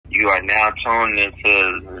You are now tuned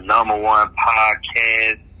into the number one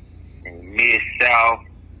podcast in Mid-South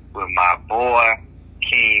with my boy,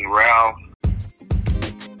 King Ralph.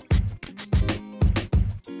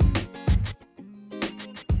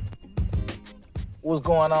 What's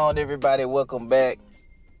going on, everybody? Welcome back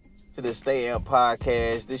to the Stay In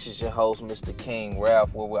Podcast. This is your host, Mr. King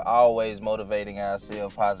Ralph, where we're always motivating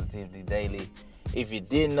ourselves positively daily. If you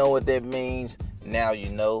didn't know what that means, now you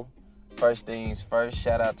know. First things first,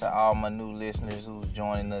 shout out to all my new listeners who's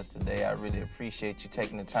joining us today. I really appreciate you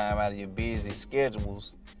taking the time out of your busy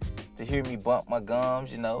schedules to hear me bump my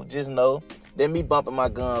gums. Just know that me bumping my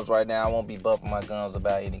gums right now, I won't be bumping my gums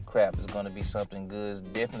about any crap. It's going to be something good. It's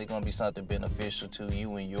definitely going to be something beneficial to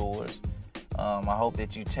you and yours. I hope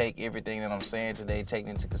that you take everything that I'm saying today, take it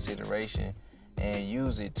into consideration, and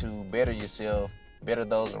use it to better yourself, better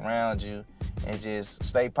those around you, and just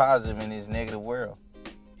stay positive in this negative world.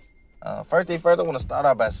 First thing first, I want to start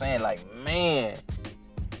out by saying, man,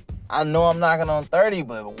 I know I'm knocking on 30,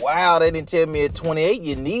 but wow, they didn't tell me at 28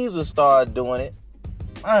 your knees would start doing it.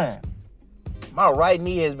 Man, my right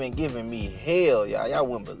knee has been giving me hell, y'all. Y'all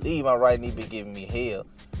wouldn't believe my right knee been giving me hell.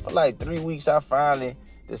 For like 3 weeks, I finally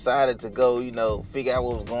decided to go, figure out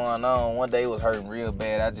what was going on. One day it was hurting real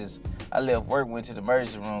bad. I left work, went to the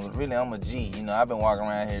emergency room. But really, I'm a G. I've been walking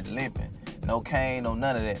around here limping. No cane, no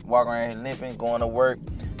none of that. Walking around here limping, going to work,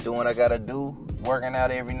 doing what I gotta do, working out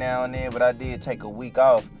every now and then. But I did take a week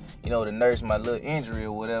off, to nurse my little injury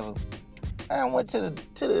or whatever. I went to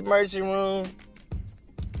the emergency room.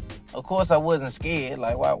 Of course, I wasn't scared.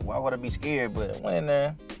 Like, why would I be scared? But I went in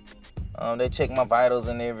there. They checked my vitals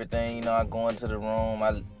and everything. I go into the room.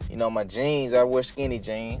 My jeans, I wear skinny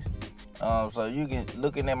jeans. So you can,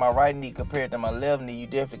 looking at my right knee compared to my left knee, you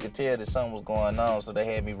definitely could tell that something was going on. So they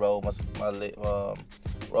had me roll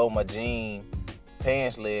my jean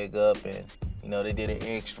pants leg up, and they did an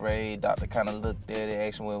X-ray. Doctor kind of looked at it,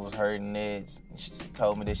 asked me what was hurting it. She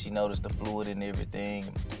told me that she noticed the fluid and everything.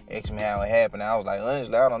 Asked me how it happened. I was like,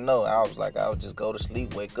 honestly, I don't know. I was like, I would just go to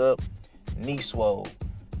sleep, wake up, knee swole.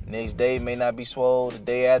 Next day may not be swole. The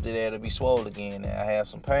day after that, it'll be swole again. And I have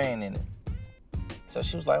some pain in it. So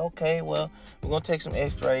she was like, okay, well, we're going to take some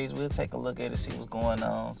x-rays. We'll take a look at it, see what's going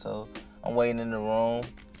on. So I'm waiting in the room,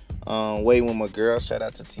 waiting with my girl. Shout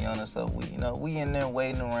out to Tiana. So we in there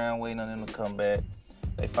waiting around, waiting on them to come back.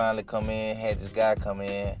 They finally come in, had this guy come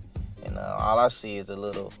in, and all I see is a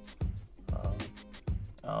little, I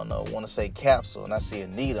don't know, want to say capsule, and I see a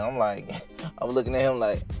needle. I'm like, I'm looking at him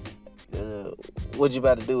like, what you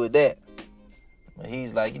about to do with that? But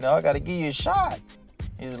he's like, I got to give you a shot.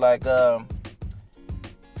 He was like, I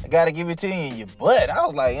got to give it to you in your butt. I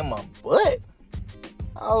was like, in my butt?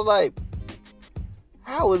 I was like,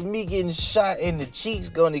 how is me getting shot in the cheeks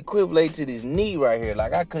going to equivalent to this knee right here?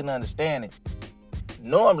 Like, I couldn't understand it.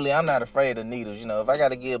 Normally, I'm not afraid of needles. If I got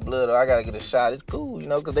to give blood or I got to get a shot, it's cool,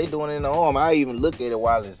 because they doing it in the arm. I even look at it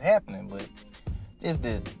while it's happening. But just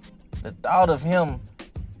the thought of him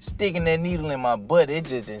sticking that needle in my butt, it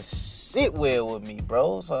just didn't sit well with me,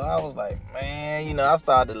 bro. So I was like, man, I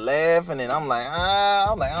started laughing, and I'm like, I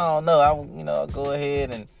don't know. I'll go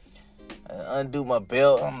ahead and undo my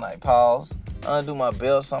belt. I'm like, pause. Undo my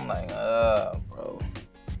belt. So I'm like, bro.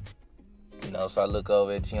 So I look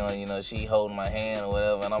over at Tiana, she holding my hand or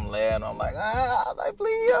whatever, and I'm laughing. I'm like,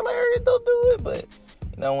 please, y'all hurry, don't do it. But,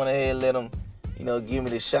 I went ahead and let them, give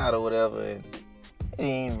me the shot or whatever, and it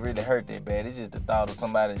didn't even really hurt that bad. It's just the thought of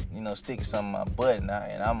somebody, sticking something in my butt, and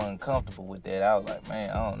I'm uncomfortable with that. I was like,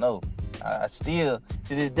 man, I don't know. I still,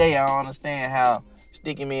 to this day, I don't understand how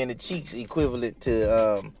sticking me in the cheeks equivalent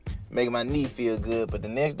to making my knee feel good. But the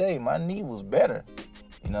next day, my knee was better,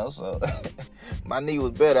 so my knee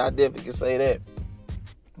was better. I definitely can say that.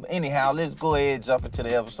 But anyhow, let's go ahead and jump into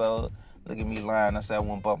the episode. Look at me lying. I said I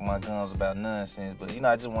wouldn't bump my gums about nonsense, but,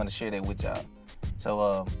 I just want to share that with y'all.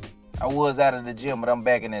 So, I was out of the gym, but I'm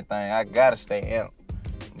back in that thing. I gotta stay out.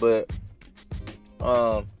 But,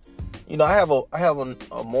 I have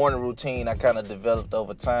a morning routine I kind of developed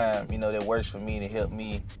over time, that works for me to help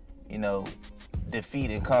me,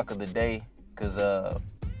 defeat and conquer the day. Because,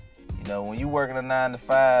 when you're working a 9 to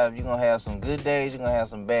 5, you're going to have some good days, you're going to have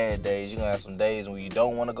some bad days. You're going to have some days when you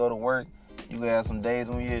don't want to go to work. You're going to have some days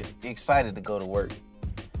when you're excited to go to work.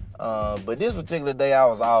 But this particular day, I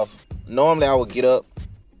was off. Normally, I would get up,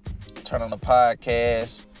 turn on the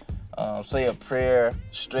podcast, say a prayer,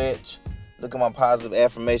 stretch, look at my positive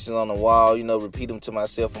affirmations on the wall, repeat them to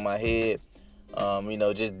myself in my head.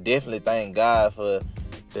 Just definitely thank God for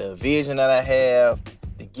the vision that I have,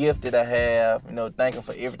 the gift that I have, thank Him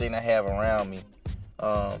for everything I have around me.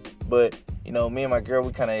 But me and my girl,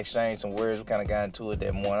 we kind of exchanged some words. We kind of got into it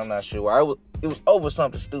that morning. I'm not sure why. It was over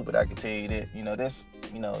something stupid. I can tell you that. That's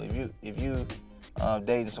if you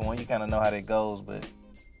dating someone, you kind of know how that goes. But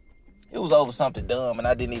it was over something dumb, and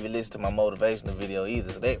I didn't even listen to my motivational video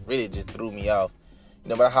either. So that really just threw me off.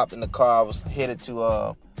 But I hopped in the car. I was headed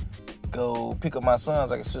to go pick up my son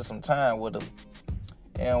so I could spend some time with him.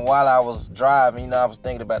 And while I was driving, I was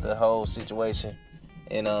thinking about the whole situation.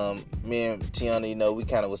 And me and Tiana, we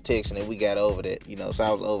kind of was texting and we got over that, so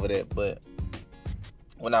I was over that. But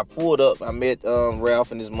when I pulled up, I met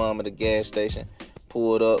Ralph and his mom at the gas station.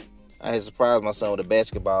 Pulled up. I had surprised my son with a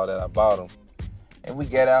basketball that I bought him. And we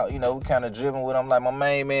got out, we kind of driven with him like my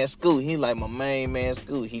main man Scoot. He like my main man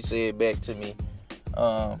Scoot, he said back to me.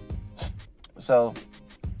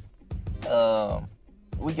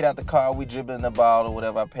 We get out the car, we dribbling the ball or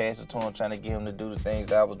whatever. I pass it to him, trying to get him to do the things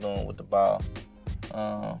that I was doing with the ball.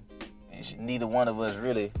 Neither one of us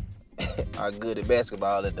really are good at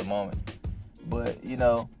basketball at the moment. But,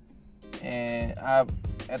 and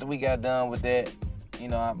after we got done with that,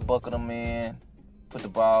 I buckled him in, put the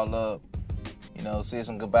ball up, said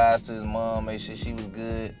some goodbyes to his mom, made sure she was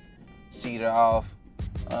good, seat her off.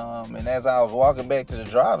 And as I was walking back to the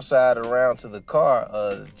driver's side around to the car,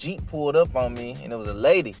 a Jeep pulled up on me, and it was a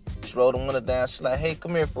lady. She rolled the window down. She's like, "Hey,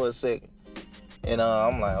 come here for a second." And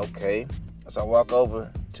I'm like, okay. So I walk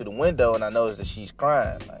over to the window, and I notice that she's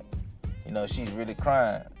crying. Like, she's really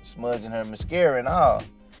crying, smudging her mascara and all.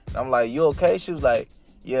 And I'm like, "You okay?" She was like,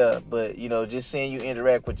 "Yeah, but, just seeing you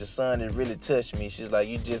interact with your son, it really touched me." She's like,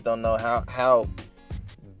 "You just don't know how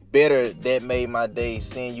better that made my day,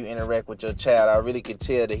 seeing you interact with your child. I really could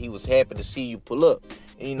tell that he was happy to see you pull up."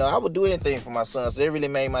 And, I would do anything for my son, so that really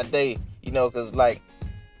made my day, because, like,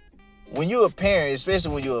 when you're a parent,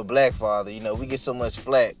 especially when you're a black father, we get so much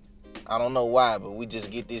flack. I don't know why, but we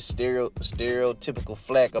just get this stereotypical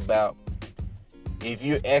flack about if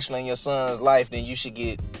you're actually in your son's life, then you should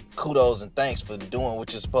get kudos and thanks for doing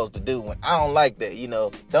what you're supposed to do. When I don't like that,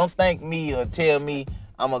 don't thank me or tell me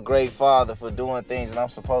I'm a great father for doing things that I'm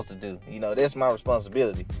supposed to do. That's my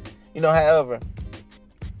responsibility. However,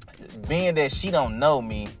 being that she don't know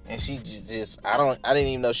me and she I didn't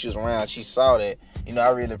even know she was around. She saw that. I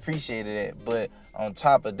really appreciated that. But on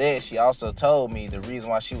top of that, she also told me the reason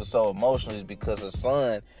why she was so emotional is because her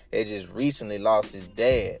son had just recently lost his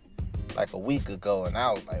dad like a week ago. And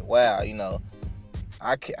I was like, wow,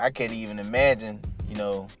 I can't even imagine,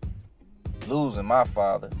 losing my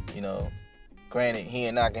father. Granted, he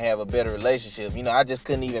and I can have a better relationship. I just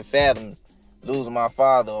couldn't even fathom losing my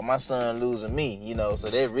father or my son losing me, so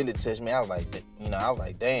that really touched me. I was like,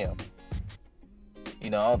 damn.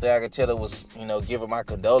 The only thing I could tell her was, give her my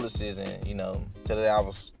condolences and, tell her that I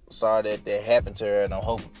was sorry that happened to her. And I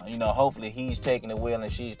hope, hopefully he's taking it well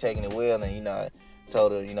and she's taking it well. And, I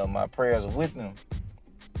told her, my prayers are with them.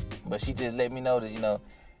 But she just let me know that,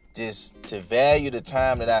 just to value the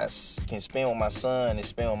time that I can spend with my son and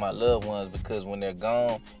spend with my loved ones, because when they're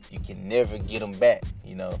gone, you can never get them back,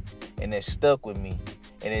 and that stuck with me.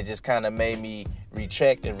 And it just kind of made me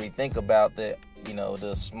retract and rethink about that,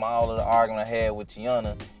 the small little argument I had with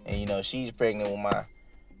Tiana. And, she's pregnant with my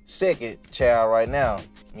second child right now.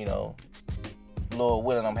 Lord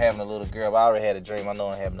willing, I'm having a little girl. I already had a dream. I know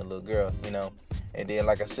I'm having a little girl, And then,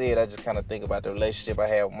 like I said, I just kind of think about the relationship I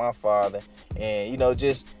had with my father. And,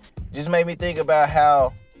 just made me think about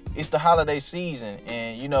how it's the holiday season.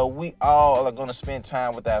 And, we all are going to spend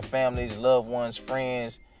time with our families, loved ones,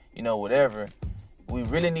 friends, whatever. We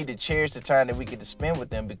really need to cherish the time that we get to spend with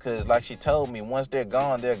them, because like she told me, once they're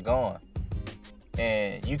gone, they're gone.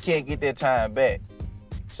 And you can't get that time back.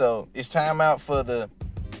 So it's time out for the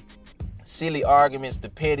silly arguments, the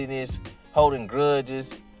pettiness, holding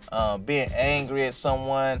grudges, being angry at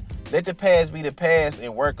someone. Let the past be the past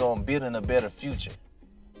and work on building a better future.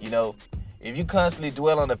 If you constantly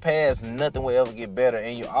dwell on the past, nothing will ever get better.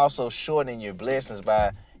 And you're also shortening your blessings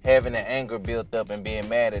by having the anger built up and being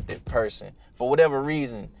mad at that person for whatever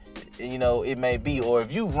reason, it may be. Or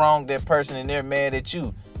if you wronged that person and they're mad at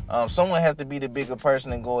you, someone has to be the bigger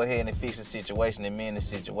person and go ahead and fix the situation and mend the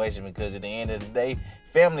situation, because at the end of the day,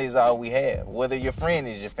 family is all we have. Whether your friend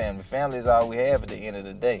is your family is all we have at the end of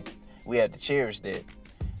the day. We have to cherish that.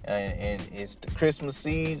 And it's the Christmas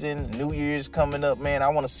season, New Year's coming up, man. I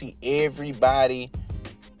want to see everybody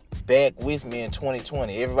back with me in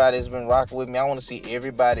 2020. Everybody that's been rocking with me, I want to see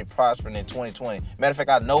everybody prospering in 2020. Matter of fact,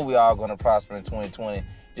 I know we all going to prosper in 2020,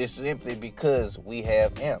 just simply because we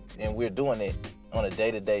have AMP and we're doing it on a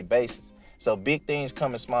day-to-day basis. So big things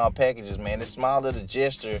come in small packages, man. The small little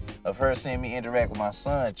gesture of her seeing me interact with my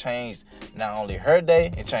son changed not only her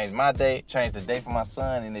day, it changed my day, changed the day for my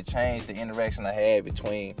son, and it changed the interaction I had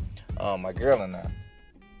between my girl and I.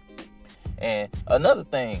 And another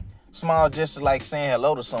thing, small gestures like saying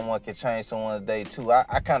hello to someone can change someone's day too.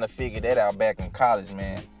 I kind of figured that out back in college,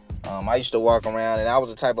 man. I used to walk around, and I was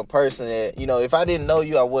the type of person that, if I didn't know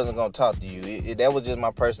you, I wasn't going to talk to you. That was just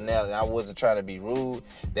my personality. I wasn't trying to be rude.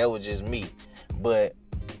 That was just me. But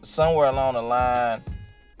somewhere along the line,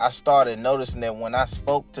 I started noticing that when I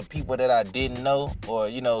spoke to people that I didn't know, or,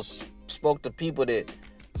 spoke to people that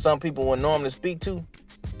some people would normally speak to,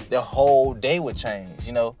 the whole day would change,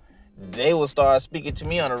 They would start speaking to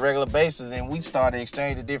me on a regular basis, and we started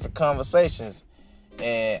exchanging different conversations.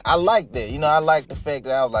 And I like that. I like the fact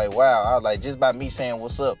that I was like, wow, I was like, just by me saying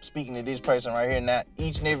what's up, speaking to this person right here, now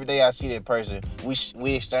each and every day I see that person,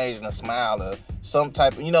 we exchanging a smile or some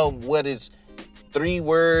type of, whether it's 3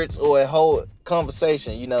 words or a whole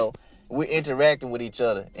conversation, we're interacting with each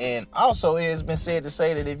other. And also it has been said to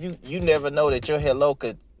say that if you never know that your hello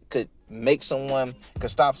could make someone,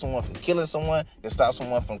 could stop someone from killing someone, could stop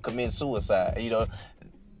someone from committing suicide.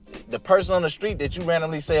 The person on the street that you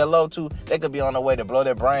randomly say hello to, they could be on their way to blow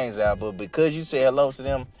their brains out. But because you say hello to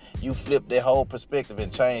them, you flip their whole perspective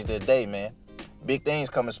and change their day, man. Big things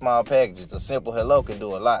come in small packages. A simple hello can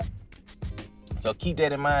do a lot. So keep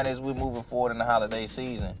that in mind as we're moving forward in the holiday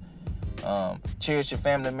season. Cherish your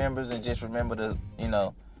family members and just remember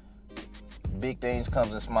to, big things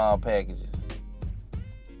comes in small packages.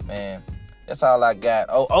 Man, that's all I got.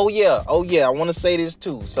 Oh yeah. I want to say this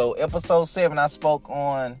too. So episode 7, I spoke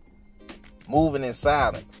on moving in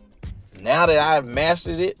silence. Now that I've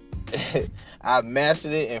mastered it,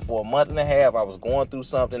 and for a month and a half, I was going through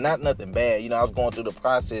something, not nothing bad. I was going through the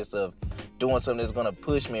process of doing something that's going to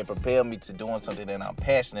push me and propel me to doing something that I'm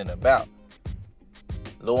passionate about.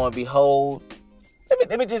 Lo and behold,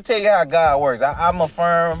 let me just tell you how God works. I'm a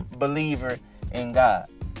firm believer in God.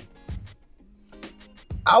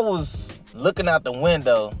 I was looking out the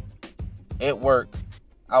window at work.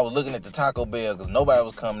 I was looking at the Taco Bell because nobody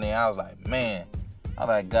was coming in. I was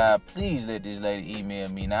like, God, please let this lady email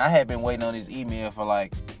me. Now, I had been waiting on this email for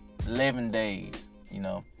like 11 days, I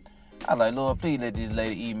was like, Lord, please let this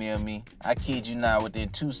lady email me. I kid you not, within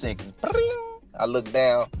 2 seconds, I looked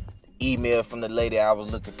down, email from the lady I was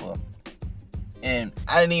looking for. And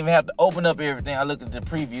I didn't even have to open up everything. I looked at the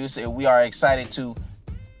preview, said, we are excited to.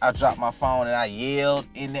 I dropped my phone and I yelled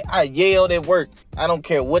at work. I don't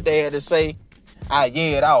care what they had to say. I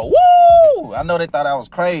yelled out, woo! I know they thought I was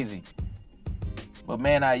crazy. But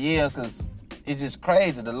man, I yelled because it's just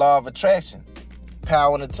crazy. The law of attraction.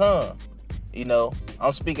 Power in the tongue.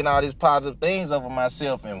 I'm speaking all these positive things over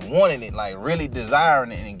myself and wanting it, like really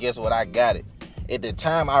desiring it. And guess what? I got it. At the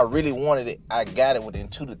time I really wanted it, I got it within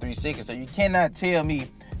 2 to 3 seconds. So you cannot tell me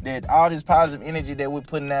that all this positive energy that we're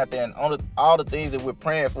putting out there and all the things that we're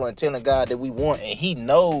praying for and telling God that we want, and He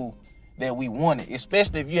knows that we want it,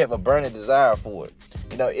 especially if you have a burning desire for it.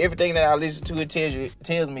 Everything that I listen to, it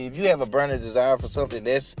tells me if you have a burning desire for something,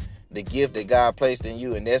 that's the gift that God placed in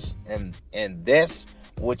you, and that's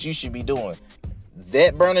what you should be doing.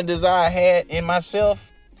 That burning desire I had in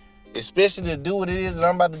myself, especially to do what it is that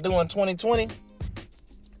I'm about to do in 2020,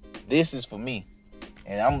 this is for me.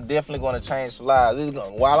 And I'm definitely going to change lives.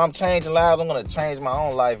 While I'm changing lives, I'm going to change my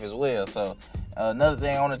own life as well. So another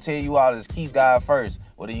thing I want to tell you all is keep God first.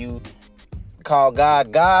 Whether you call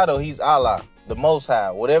God God or He's Allah, the Most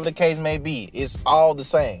High, whatever the case may be, it's all the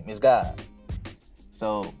same. It's God.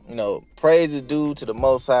 So, praise is due to the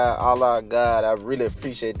Most High, Allah, God. I really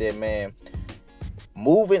appreciate that, man.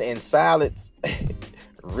 Moving in silence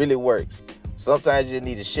really works. Sometimes you just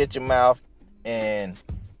need to shut your mouth and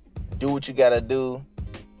do what you got to do.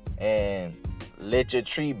 And let your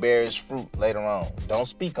tree bear its fruit later on. Don't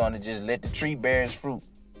speak on it. Just let the tree bear its fruit.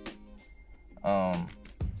 And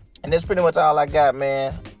that's pretty much all I got,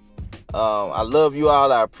 man. I love you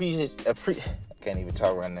all. I can't even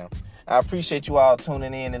talk right now. I appreciate you all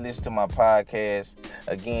tuning in and listening to my podcast.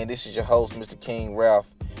 Again, this is your host, Mr. King Ralph.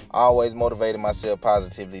 Always motivating myself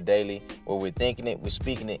positively daily. Where we're thinking it, we're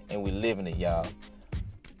speaking it, and we're living it, y'all.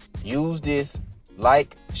 Use this.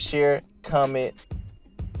 Like, share, comment.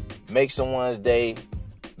 Make someone's day.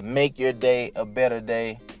 Make your day a better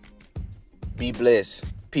day. Be blessed.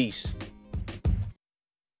 Peace.